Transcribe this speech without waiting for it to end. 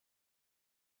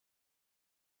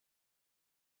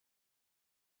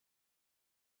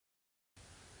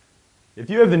If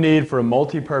you have the need for a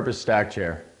multi-purpose stack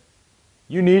chair,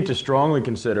 you need to strongly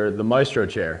consider the Maestro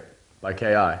Chair by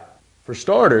KI. For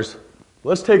starters,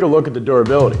 let's take a look at the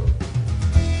durability.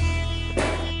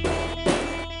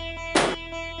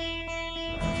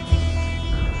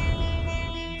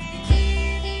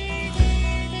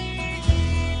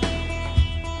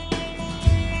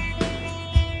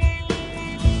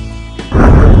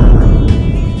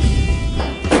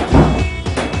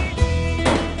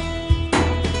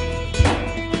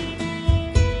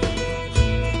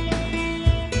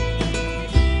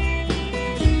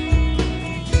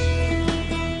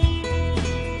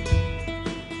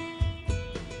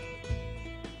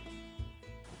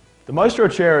 The Maestro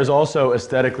Chair is also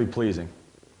aesthetically pleasing.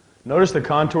 Notice the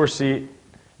contour seat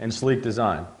and sleek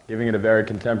design, giving it a very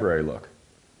contemporary look.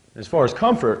 As far as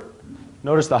comfort,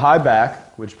 notice the high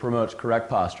back, which promotes correct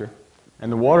posture,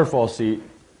 and the waterfall seat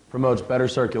promotes better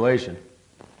circulation.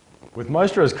 With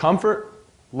Maestro's comfort,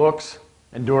 looks,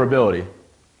 and durability,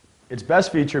 its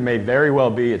best feature may very well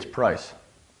be its price.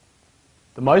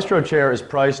 The Maestro Chair is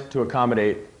priced to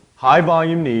accommodate high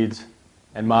volume needs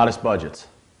and modest budgets.